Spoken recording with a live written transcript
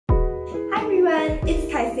Hi everyone,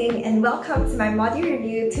 it's Kai Xin and welcome to my module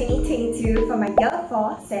review 2022 for my Year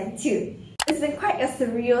 4 Sem 2. It's been quite a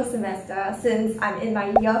surreal semester since I'm in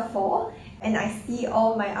my Year 4 and I see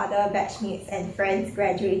all my other batchmates and friends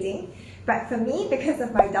graduating. But for me, because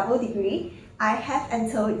of my double degree, I have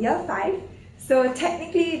until Year 5, so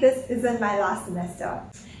technically this isn't my last semester.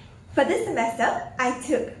 For this semester, I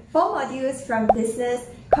took 4 modules from Business,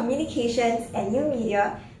 Communications and New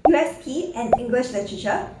Media, USP and English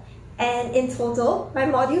Literature, and in total, my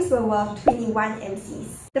modules were worth 21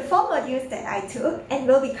 MCs. The 4 modules that I took and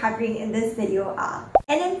will be covering in this video are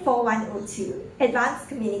NM4102, Advanced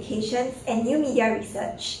Communications and New Media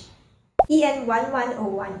Research,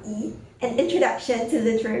 EN1101E, An Introduction to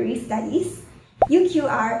Literary Studies,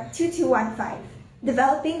 UQR2215,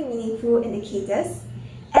 Developing Meaningful Indicators,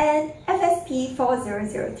 and FSP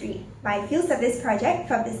 4003, my field service project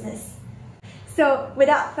for business. So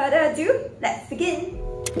without further ado, let's begin!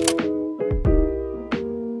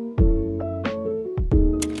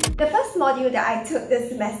 The first module that I took this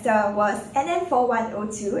semester was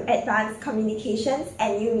NM4102, Advanced Communications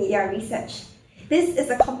and New Media Research. This is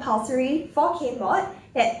a compulsory 4K mod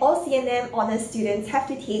that all CNM honours students have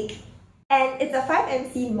to take, and it's a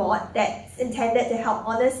 5MC mod that's intended to help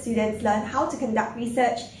honours students learn how to conduct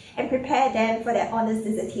research and prepare them for their honours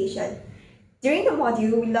dissertation. During the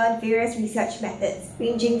module, we learned various research methods,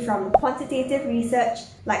 ranging from quantitative research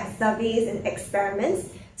like surveys and experiments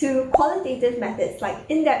to qualitative methods like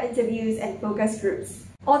in-depth interviews and focus groups.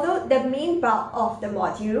 Although the main bulk of the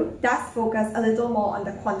module does focus a little more on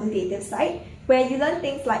the quantitative side, where you learn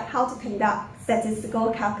things like how to conduct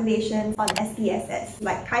statistical calculations on SPSS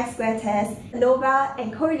like chi-square test, ANOVA,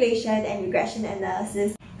 and correlation and regression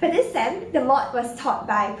analysis. For this sem, the mod was taught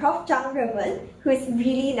by Prof. 𝘾𝙍𝙊𝙉𝙏, who is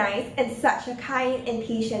really nice and such a kind and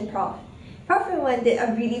patient prof. Prof. 𝘾𝙍𝙊𝙉 did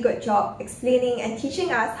a really good job explaining and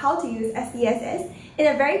teaching us how to use SPSS in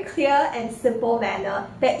a very clear and simple manner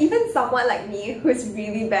that even someone like me, who is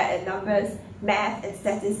really bad at numbers, math and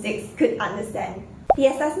statistics, could understand. The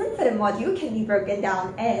assessment for the module can be broken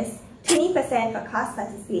down as 20% for class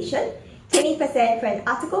participation, 20% for an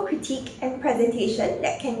article critique and presentation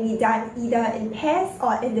that can be done either in pairs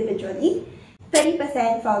or individually,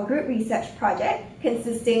 30% for a group research project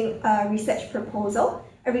consisting of a research proposal,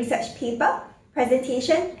 a research paper,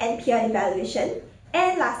 presentation and peer evaluation,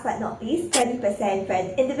 and last but not least, 30% for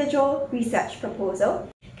an individual research proposal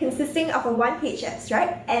consisting of a 1-page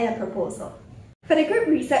abstract and a proposal. For the group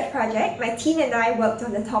research project, my team and I worked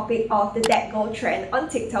on the topic of the dead girl trend on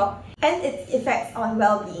TikTok and its effects on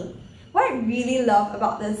well-being. What I really love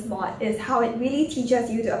about this mod is how it really teaches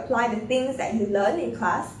you to apply the things that you learn in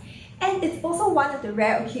class, and it's also one of the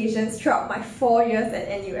rare occasions throughout my 4 years at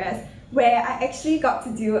NUS where I actually got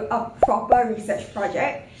to do a proper research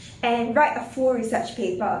project and write a full research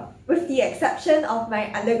paper, with the exception of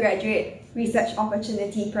my undergraduate research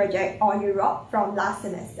opportunity project or UROP from last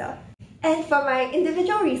semester. And for my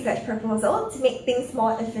individual research proposal, to make things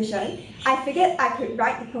more efficient, I figured I could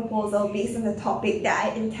write the proposal based on the topic that I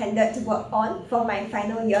intended to work on for my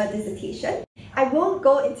final year dissertation. I won't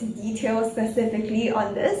go into detail specifically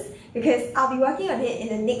on this because I'll be working on it in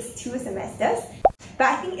the next 2 semesters, but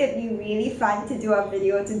I think it'd be really fun to do a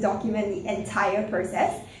video to document the entire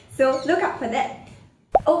process, so look out for that.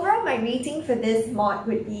 Overall, my rating for this mod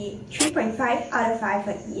would be 3.5 out of 5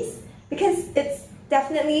 for ease, because it's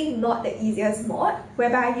definitely not the easiest mod,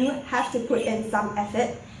 whereby you have to put in some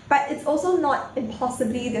effort, but it's also not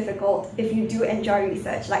impossibly difficult if you do enjoy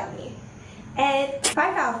research like me. And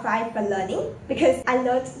 5 out of 5 for learning, because I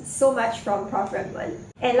learned so much from Prof.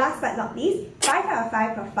 𝘾𝙍𝙊𝙉𝙏. And last but not least, 5 out of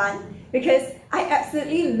 5 for fun, because I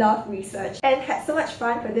absolutely love research and had so much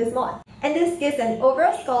fun for this mod. And this gives an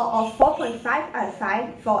overall score of 4.5 out of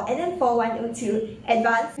 5 for NM4102,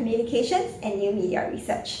 Advanced Communications and New Media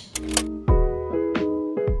Research.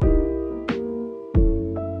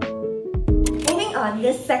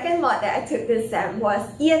 The second mod that I took this sem was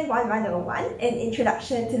EN1101, An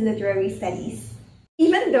Introduction to Literary Studies.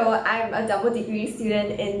 Even though I'm a double degree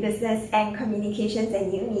student in Business and Communications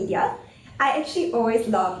and New Media, I actually always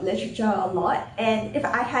loved literature a lot, and if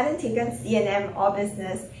I hadn't taken CNM or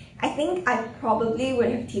Business, I think I probably would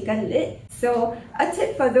have taken Lit. So a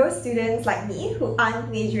tip for those students like me who aren't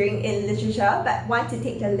majoring in literature but want to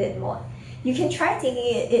take the Lit mod. You can try taking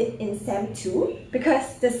it in Sem 2,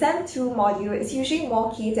 because the Sem 2 module is usually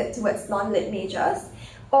more catered towards non-Lit majors,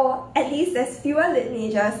 or at least there's fewer Lit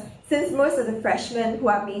majors since most of the freshmen who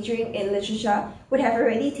are majoring in literature would have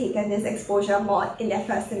already taken this exposure mod in their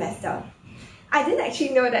first semester. I didn't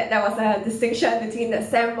actually know that there was a distinction between the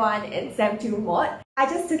Sem 1 and Sem 2 mod. I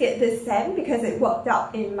just took it this sem because it worked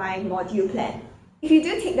out in my module plan. If you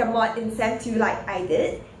do take the mod in Sem 2 like I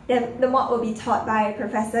did, then the mod will be taught by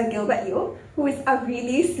Professor 𝘾𝙀𝙊𝙀𝙊, who is a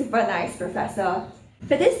really super nice professor.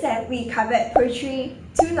 For this sem, we covered poetry,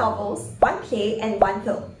 2 novels, 1 play, and 1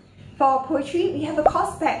 film. For poetry, we have a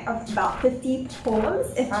course pack of about 50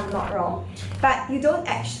 poems, if I'm not wrong, but you don't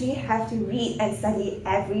actually have to read and study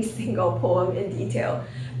every single poem in detail.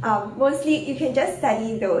 Mostly, you can just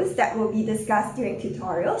study those that will be discussed during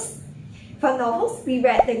tutorials. For novels, we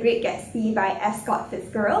read The Great Gatsby by F. Scott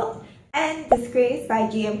Fitzgerald and Disgrace by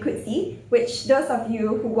J.M. Coetzee, which those of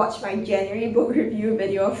you who watched my January book review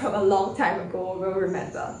video from a long time ago will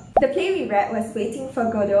remember. The play we read was Waiting for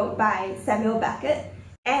Godot by Samuel Beckett.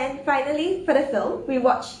 And finally, for the film, we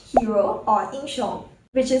watched Hero or 𝘾𝙀𝙊𝙀𝙉𝙀,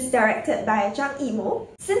 which is directed by 𝘾𝙊𝙉𝙀𝙊.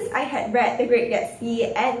 Since I had read The Great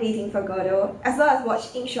Gatsby and Waiting for Godot, as well as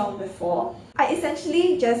watched 𝘾𝙀𝙊𝙀𝙀 before, I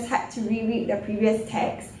essentially just had to reread the previous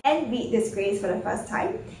text and read Disgrace for the first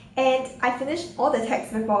time. And I finished all the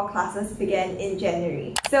texts before classes began in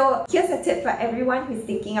January. So here's a tip for everyone who's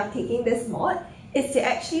thinking of taking this mod, is to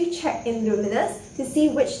actually check in Luminous to see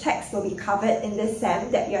which texts will be covered in this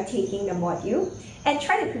sem that you're taking the module, and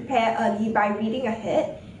try to prepare early by reading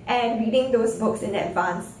ahead and reading those books in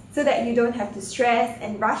advance so that you don't have to stress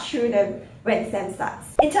and rush through them when sem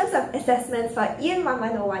starts. In terms of assessments for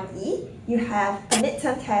EN1101E, you have a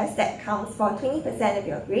midterm test that counts for 20% of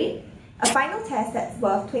your grade, a final test that's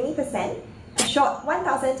worth 20%, a short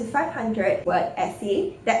 1,000 to 500 word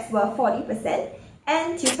essay that's worth 40%,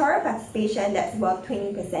 and tutorial participation that's worth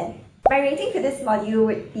 20%. My rating for this module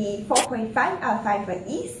would be 4.5 out of 5 for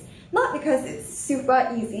ease, not because it's super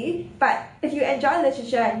easy, but if you enjoy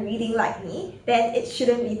literature and reading like me, then it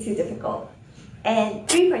shouldn't be too difficult. And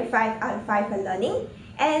 3.5 out of 5 for learning,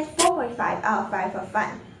 and 4.5 out of 5 for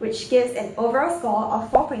fun, which gives an overall score of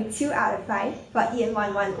 4.2 out of 5 for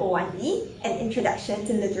EN1101E, an Introduction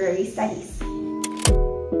to Literary Studies.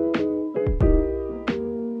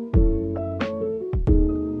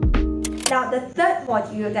 Now, the third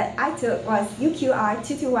module that I took was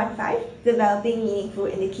UQR2215, Developing Meaningful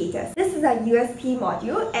Indicators. This is a USP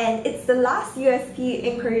module, and it's the last USP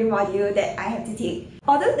Inquiry module that I have to take.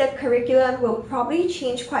 Although the curriculum will probably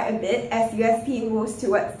change quite a bit as USP moves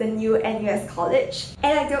towards the new NUS College,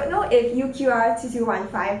 and I don't know if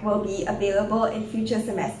UQR2215 will be available in future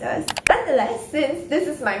semesters. Nonetheless, since this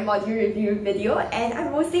is my module review video and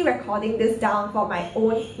I'm mostly recording this down for my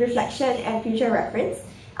own reflection and future reference,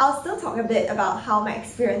 I'll still talk a bit about how my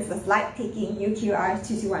experience was like taking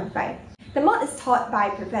UQR2215. The mod is taught by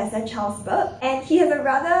Professor Charles Burke, and he has a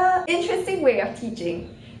rather interesting way of teaching,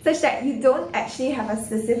 such that you don't actually have a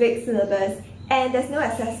specific syllabus and there's no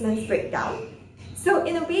assessments breakdown. So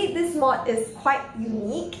in a way, this mod is quite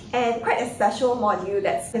unique and quite a special module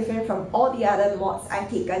that's different from all the other mods I've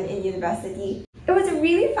taken in university. It was a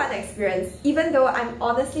really fun experience, even though I'm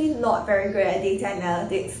honestly not very good at data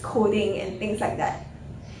analytics, coding, and things like that.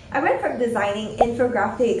 I went from designing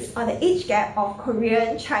infographics on the age gap of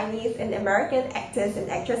Korean, Chinese, and American actors and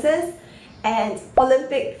actresses, and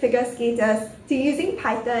Olympic figure skaters, to using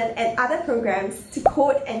Python and other programs to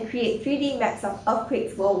code and create 3D maps of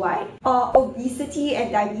earthquakes worldwide, or obesity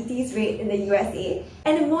and diabetes rate in the USA.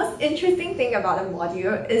 And the most interesting thing about the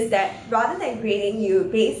module is that rather than grading you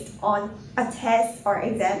based on a test or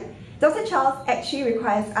exam, Dr. Charles actually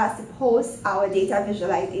requires us to post our data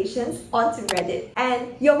visualizations onto Reddit,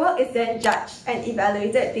 and your work is then judged and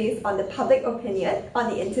evaluated based on the public opinion on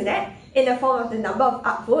the internet in the form of the number of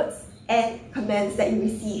upvotes and comments that you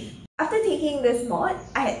receive. After taking this mod,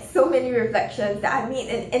 I had so many reflections that I made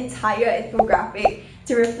an entire infographic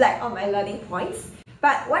to reflect on my learning points.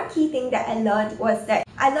 But one key thing that I learned was that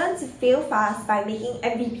I learned to fail fast by making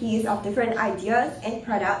MVPs of different ideas and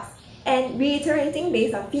products, and reiterating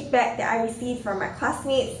based on feedback that I received from my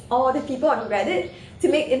classmates or the people on Reddit to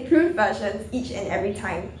make improved versions each and every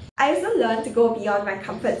time. I also learned to go beyond my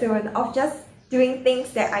comfort zone of just doing things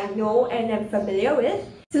that I know and am familiar with,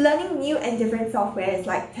 to learning new and different softwares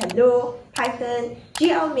like Tableau, Python,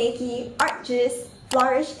 𝘾𝙊𝙀𝙀𝙁, ArcGIS,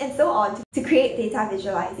 Flourish, and so on to create data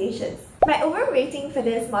visualizations. My overall rating for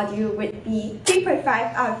this module would be 3.5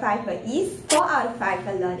 out of 5 for ease, 4 out of 5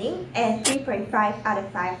 for learning, and 3.5 out of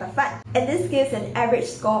 5 for fun. And this gives an average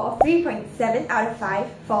score of 3.7 out of 5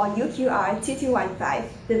 for UQR2215,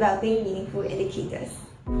 Developing Meaningful Indicators.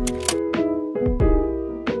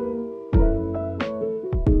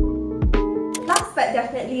 But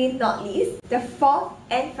definitely not least, the fourth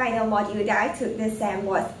and final module that I took this sem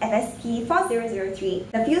was FSP 4003,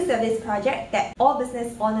 the field service project that all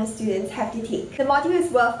business honours students have to take. The module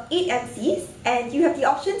is worth 8 MCs, and you have the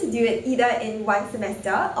option to do it either in one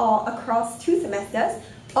semester or across 2 semesters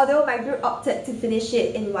although my group opted to finish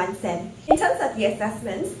it in one sem. In terms of the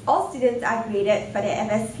assessments, all students are graded for their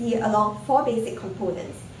FSP along 4 basic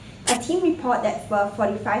components: a team report that's worth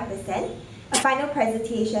 45%, a final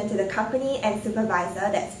presentation to the company and supervisor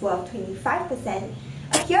that's worth 25%,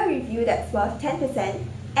 a peer review that's worth 10%,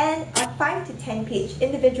 and a 5 to 10 page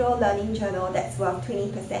individual learning journal that's worth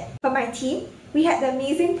 20%. For my team, we had the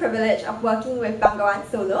amazing privilege of working with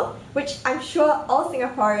𝘾𝙍𝙀𝙊𝙄𝙀𝙁, which I'm sure all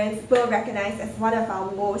Singaporeans will recognize as one of our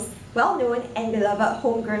most well-known and beloved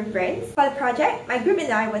homegrown brands. For the project, my group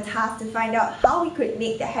and I were tasked to find out how we could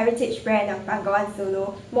make the heritage brand of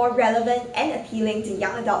𝘾𝙍𝙀𝙁 more relevant and appealing to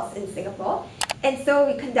young adults in Singapore. And so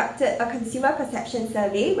we conducted a consumer perception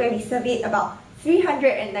survey where we surveyed about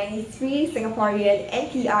 393 Singaporean and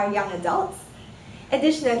PR young adults.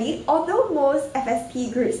 Additionally, although most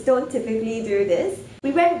FSP groups don't typically do this,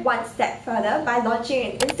 we went one step further by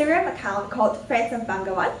launching an Instagram account called Friends of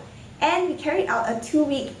𝘾𝙍𝙀𝙁, and we carried out a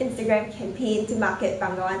 2-week Instagram campaign to market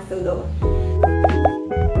𝘾𝙍𝙀𝙁.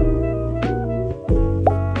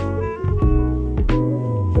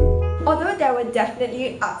 Although there were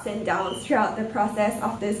definitely ups and downs throughout the process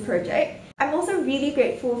of this project, I'm also really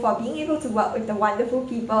grateful for being able to work with the wonderful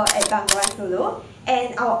people at 𝘾𝙍𝙀𝙁𝙁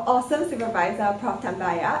and our awesome supervisor, Prof.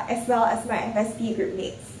 Tambaya, as well as my FSP group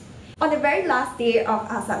mates. On the very last day of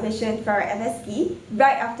our submission for our FSP,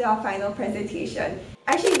 right after our final presentation,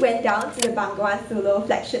 I actually went down to the 𝘾𝙍𝙀𝙁𝙁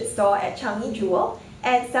flagship store at Changi Jewel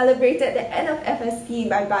and celebrated the end of FSP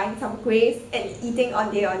by buying some kuehs and eating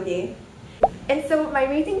ondeh-ondeh. And so my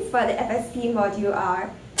ratings for the FSP module are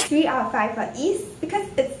 3 out of 5 for East, because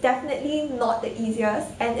it's definitely not the easiest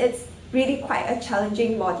and it's really quite a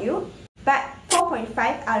challenging module, but 4.5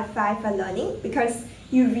 out of 5 for Learning, because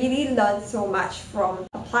you really learn so much from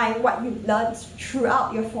applying what you've learned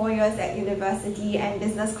throughout your 4 years at university and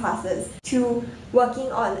business classes to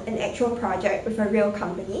working on an actual project with a real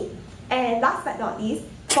company. And last but not least,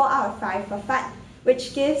 4 out of 5 for Fun,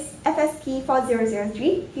 which gives FSP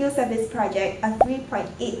 4003 Field Service Project a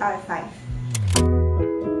 3.8 out of 5.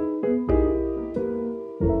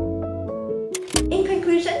 In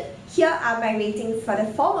conclusion, here are my ratings for the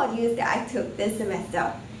 4 modules that I took this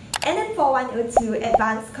semester. NM4102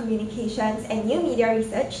 Advanced Communications and New Media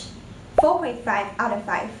Research, 4.5 out of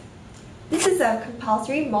 5. This is a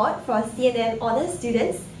compulsory mod for CNM honours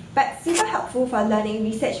students, but super helpful for learning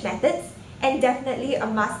research methods, and definitely a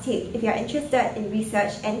must-take if you're interested in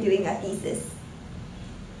research and doing a thesis.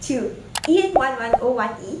 2.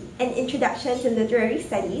 NM4101E, An Introduction to Literary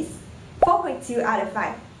Studies, 4.2 out of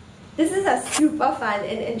 5. This is a super fun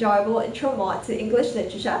and enjoyable intro mod to English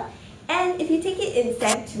literature, and if you take it in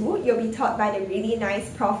Sem 2, you'll be taught by the really nice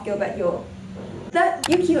Prof. 𝘾𝙍𝙀𝙁𝙁. Third,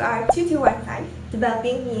 UQR2215,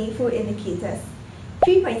 Developing Meaningful Indicators,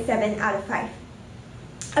 3.7 out of 5.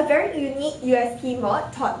 A very unique USP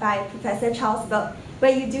mod taught by Professor Charles Burke,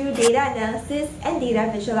 where you do data analysis and data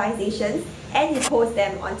visualizations and you post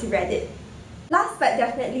them onto Reddit. Last but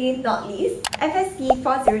definitely not least, FSP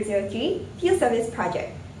 4003 Field Service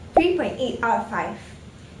Project, 3.8 out of 5.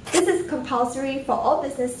 This is compulsory for all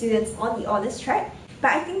business students on the honours track,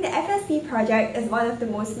 but I think the FSP project is one of the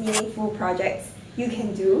most meaningful projects you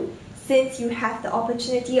can do, since you have the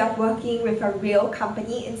opportunity of working with a real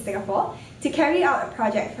company in Singapore to carry out a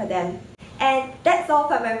project for them. And that's all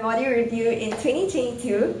for my module review in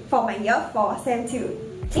 2022 for my Year 4 Sem 2.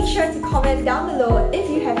 Make sure to comment down below if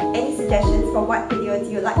you have any suggestions for what videos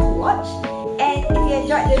you'd like to watch. And if you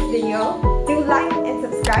enjoyed this video, do like and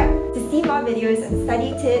subscribe to see more videos on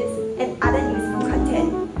study tips and other useful